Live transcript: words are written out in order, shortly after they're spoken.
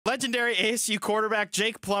Legendary ASU quarterback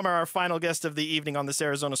Jake Plummer, our final guest of the evening on this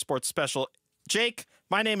Arizona Sports Special. Jake,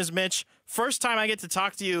 my name is Mitch. First time I get to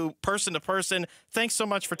talk to you person to person. Thanks so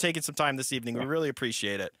much for taking some time this evening. We really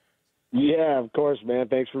appreciate it. Yeah, of course, man.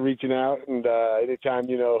 Thanks for reaching out. And anytime,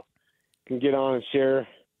 can get on and share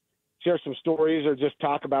some stories or just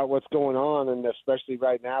talk about what's going on. And especially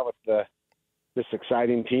right now with this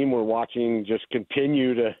exciting team we're watching just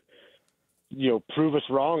continue to, prove us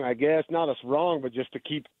wrong, I guess. Not us wrong, but just to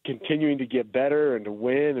keep continuing to get better and to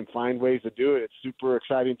win and find ways to do it. It's super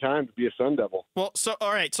exciting time to be a Sun Devil. Well,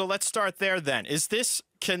 all right, so let's start there then.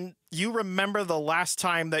 Can you remember the last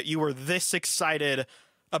time that you were this excited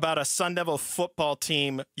about a Sun Devil football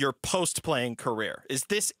team, your post-playing career? Is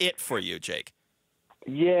this it for you, Jake?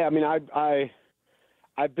 Yeah, I mean,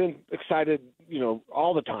 I've been excited,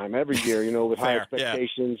 all the time, every year, with high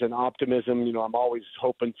expectations and optimism. I'm always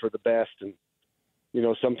hoping for the best. And,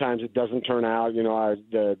 sometimes it doesn't turn out.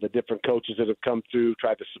 The different coaches that have come through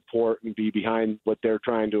try to support and be behind what they're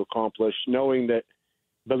trying to accomplish, knowing that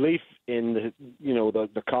belief in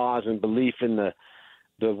the cause and belief in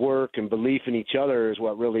the work and belief in each other is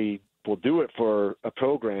what really will do it for a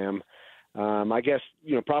program. I guess,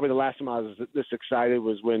 probably the last time I was this excited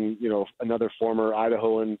was when, another former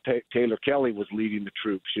Idahoan, Taylor Kelly, was leading the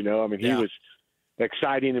troops. He was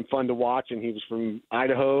exciting and fun to watch, and he was from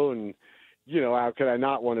Idaho. And, how could I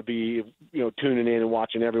not want to be, tuning in and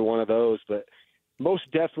watching every one of those? But most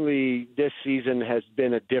definitely this season has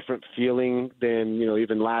been a different feeling than,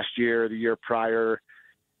 even last year or the year prior,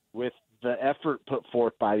 with the effort put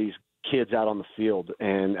forth by these kids out on the field.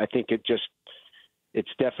 And I think it's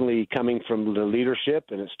definitely coming from the leadership,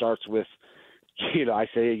 and it starts with, I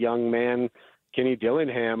say a young man, Kenny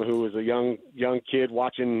Dillingham, who was a young kid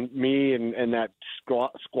watching me and that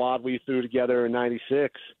squad we threw together in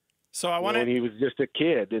 '96. So I want to. When he was just a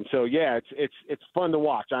kid, and so it's fun to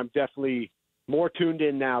watch. I'm definitely more tuned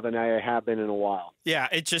in now than I have been in a while. Yeah,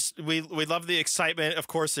 we love the excitement. Of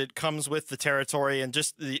course, it comes with the territory, and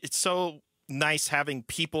it's so nice having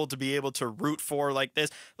people to be able to root for like this.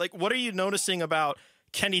 Like, what are you noticing about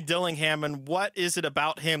Kenny Dillingham, and what is it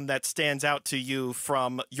about him that stands out to you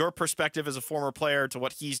from your perspective as a former player to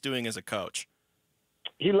what he's doing as a coach?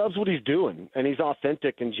 He loves what he's doing, and he's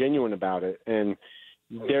authentic and genuine about it. And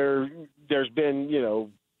there's been,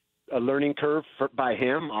 a learning curve by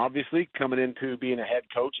him, obviously, coming into being a head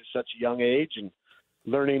coach at such a young age and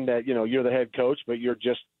learning that, you're the head coach, but you're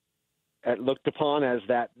just looked upon as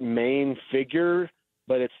that main figure,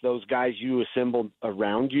 but it's those guys you assemble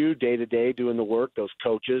around you day to day doing the work, those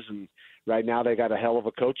coaches. And right now they got a hell of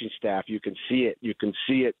a coaching staff. You can see it. You can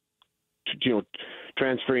see it,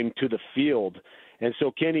 transferring to the field. And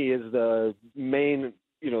so Kenny is the main,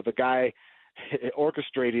 the guy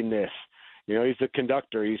orchestrating this. He's the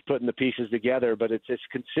conductor. He's putting the pieces together, but it's his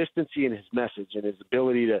consistency in his message and his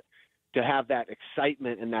ability to have that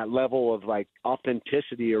excitement and that level of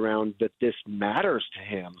authenticity around that this matters to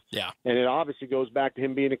him. Yeah. And it obviously goes back to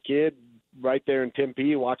him being a kid right there in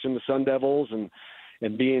Tempe, watching the Sun Devils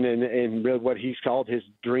and being in really what he's called his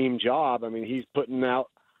dream job. I mean, he's putting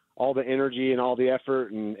out all the energy and all the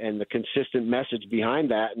effort and the consistent message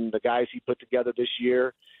behind that. And the guys he put together this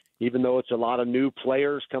year, even though it's a lot of new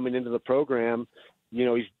players coming into the program,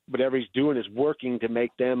 whatever he's doing is working to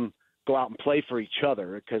make them go out and play for each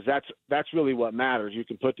other, because that's really what matters. You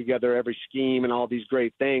can put together every scheme and all these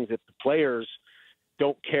great things. If the players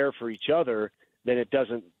don't care for each other, then it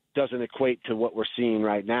doesn't equate to what we're seeing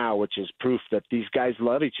right now, which is proof that these guys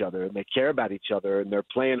love each other and they care about each other and they're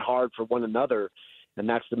playing hard for one another. And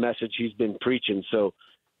that's the message he's been preaching. So,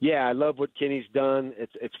 yeah, I love what Kenny's done.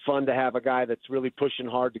 It's fun to have a guy that's really pushing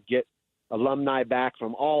hard to get alumni back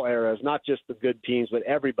from all eras, not just the good teams, but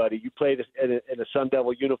everybody. You played in a Sun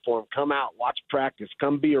Devil uniform. Come out, watch practice,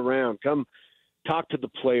 come be around, come talk to the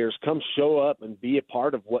players, come show up and be a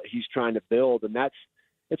part of what he's trying to build. And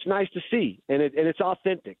it's nice to see, and it's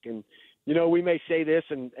authentic. And, we may say this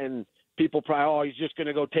and people probably, oh, he's just going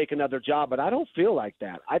to go take another job, but I don't feel like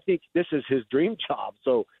that. I think this is his dream job.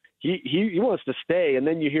 So he wants to stay. And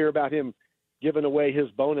then you hear about him giving away his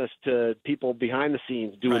bonus to people behind the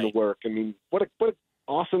scenes doing the work. I mean, what an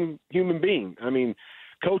awesome human being. I mean,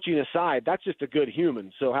 coaching aside, that's just a good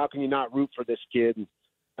human. So how can you not root for this kid?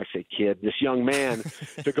 I say kid, this young man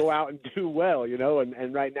to go out and do well,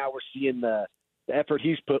 and right now we're seeing the effort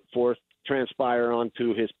he's put forth transpire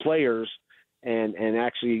onto his players and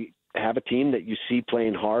actually have a team that you see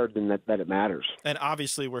playing hard and that it matters. And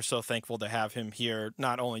obviously we're so thankful to have him here,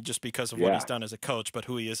 not only just because of what he's done as a coach, but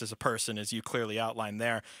who he is as a person, as you clearly outlined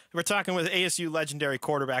there. We're talking with ASU legendary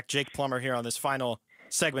quarterback Jake Plummer here on this final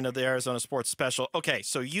segment of the Arizona Sports Special. Okay,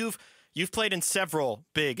 so you've You've played in several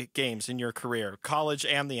big games in your career, college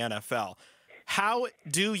and the NFL. How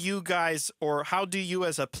do you guys, or how do you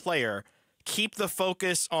as a player, keep the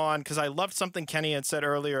focus on, because I loved something Kenny had said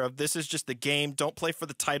earlier of this is just the game, don't play for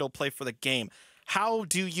the title, play for the game. How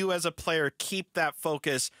do you as a player keep that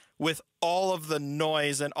focus with all of the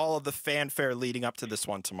noise and all of the fanfare leading up to this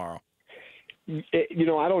one tomorrow? I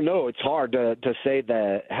don't know. It's hard to say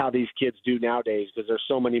that how these kids do nowadays because there's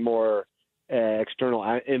so many more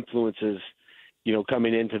external influences,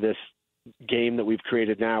 coming into this game that we've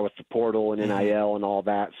created now with the portal and NIL and all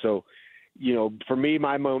that. So, for me,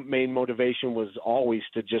 my main motivation was always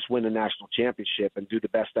to just win a national championship and do the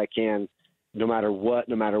best I can, no matter what,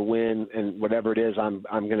 no matter when, and whatever it is I'm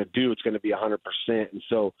going to do, it's going to be 100%. And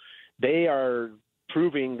so they are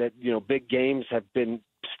proving that, big games have been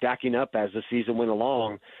stacking up as the season went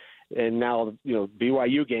along. And now,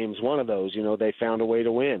 BYU game's one of those, they found a way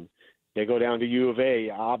to win. They go down to U of A.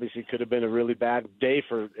 Obviously could have been a really bad day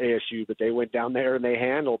for ASU, but they went down there and they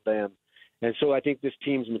handled them. And so I think this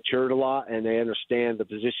team's matured a lot, and they understand the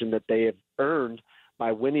position that they have earned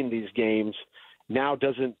by winning these games. Now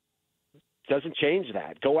doesn't change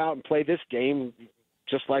that. Go out and play this game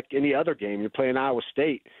just like any other game. You're playing Iowa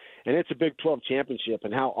State, and it's a Big 12 championship,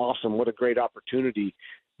 and how awesome, what a great opportunity.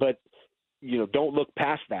 But, don't look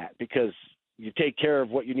past that, because you take care of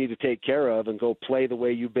what you need to take care of and go play the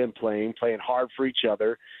way you've been playing hard for each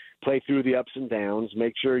other, play through the ups and downs,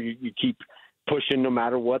 make sure you keep pushing no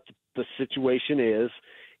matter what the situation is.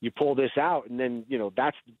 You pull this out, and then,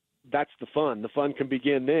 that's the fun. The fun can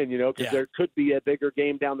begin then, because there could be a bigger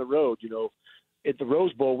game down the road. At the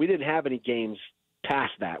Rose Bowl, we didn't have any games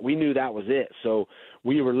past that. We knew that was it. So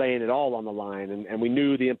we were laying it all on the line, and we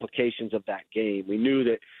knew the implications of that game. We knew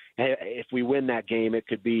that if we win that game, it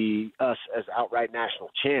could be us as outright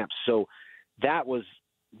national champs. So that was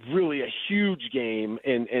really a huge game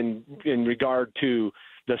in regard to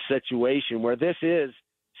the situation, where this is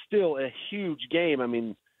still a huge game. I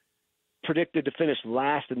mean, predicted to finish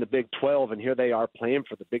last in the Big 12, and here they are playing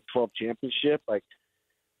for the Big 12 championship. Like,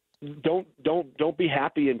 don't be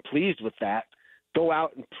happy and pleased with that. Go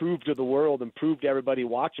out and prove to the world and prove to everybody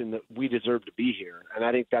watching that we deserve to be here. And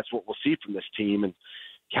I think that's what we'll see from this team. And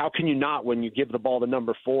how can you not, when you give the ball to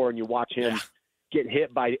number 4 and you watch him get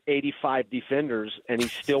hit by 85 defenders and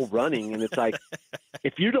he's still running? And it's like,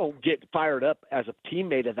 if you don't get fired up as a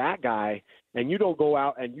teammate of that guy, and you don't go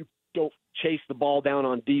out and you don't chase the ball down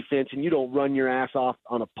on defense, and you don't run your ass off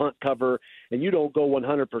on a punt cover, and you don't go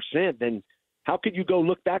 100%, then how could you go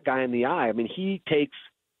look that guy in the eye? I mean, he takes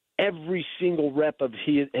every single rep of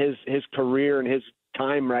his career and his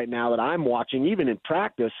time right now that I'm watching, even in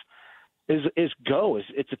practice, is it's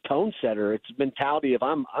a tone setter. It's a mentality of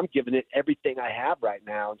I'm giving it everything I have right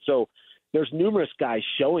now. And so there's numerous guys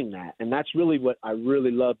showing that, and that's really what I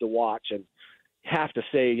really love to watch. And have to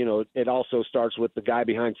say, it also starts with the guy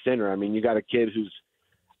behind center. I mean, you got a kid who's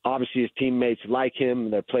obviously his teammates like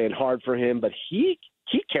him, they're playing hard for him, but he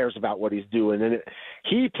cares about what he's doing, and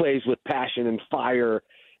he plays with passion and fire.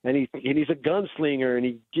 And he's a gunslinger, and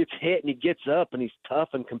he gets hit and he gets up, and he's tough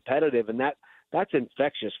and competitive, and that's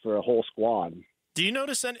infectious for a whole squad. Do you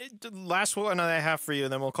notice any, last one I have for you,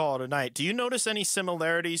 and then we'll call it a night. Do you notice any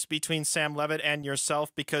similarities between Sam Leavitt and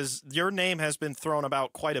yourself? Because your name has been thrown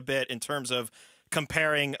about quite a bit in terms of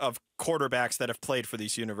comparing of quarterbacks that have played for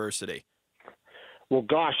this university. Well,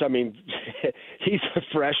 gosh, I mean, he's a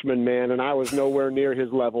freshman, man, and I was nowhere near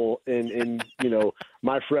his level in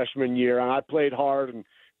my freshman year. I played hard and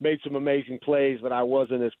made some amazing plays, but I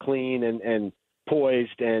wasn't as clean and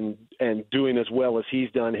poised and doing as well as he's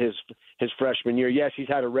done his freshman year. Yes, he's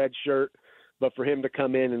had a red shirt, but for him to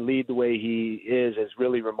come in and lead the way he is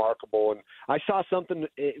really remarkable. And I saw something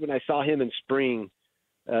when I saw him in spring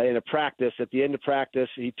in a practice. At the end of practice,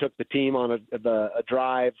 he took the team on a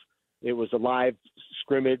drive. It was a live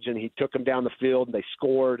scrimmage, and he took them down the field, and they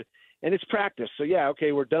scored. And it's practice, so yeah,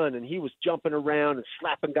 okay, we're done. And he was jumping around and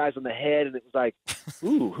slapping guys on the head, and it was like,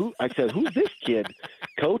 ooh, who? I said, who's this kid?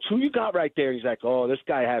 Coach, who you got right there? And he's like, oh, this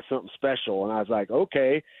guy has something special. And I was like,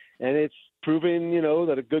 okay. And it's proving,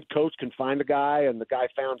 that a good coach can find a guy, and the guy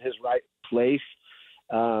found his right place.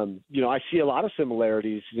 I see a lot of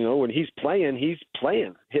similarities. When he's playing.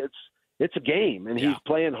 It's a game, and he's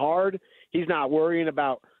playing hard. He's not worrying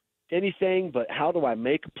about anything but how do I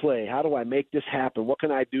make a play? How do I make this happen? What can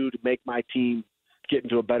I do to make my team get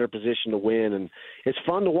into a better position to win? And it's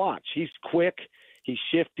fun to watch. He's quick. He's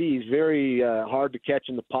shifty. He's very hard to catch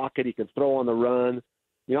in the pocket. He can throw on the run.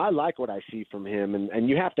 I like what I see from him, and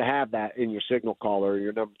you have to have that in your signal caller,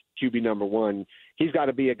 your QB number 1. He's got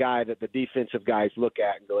to be a guy that the defensive guys look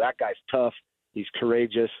at and go, that guy's tough. He's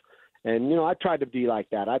courageous. And I tried to be like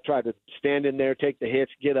that. I tried to stand in there, take the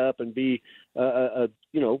hits, get up, and be a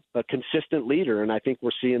consistent leader. And I think we're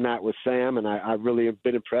seeing that with Sam, and I really have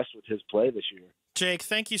been impressed with his play this year. Jake,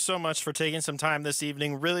 thank you so much for taking some time this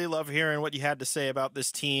evening. Really love hearing what you had to say about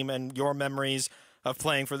this team and your memories of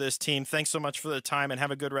playing for this team. Thanks so much for the time, and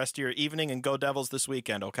have a good rest of your evening, and go Devils this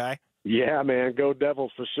weekend, okay? Yeah, man, go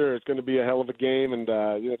Devils for sure. It's going to be a hell of a game, and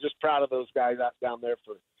just proud of those guys out down there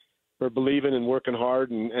for believing and working hard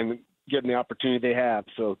and getting the opportunity they have.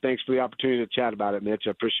 So thanks for the opportunity to chat about it, Mitch. I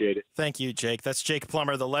appreciate it. Thank you, Jake. That's Jake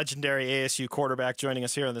Plummer, the legendary ASU quarterback, joining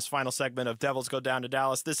us here in this final segment of Devils Go Down to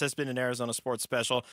Dallas. This has been an Arizona Sports Special.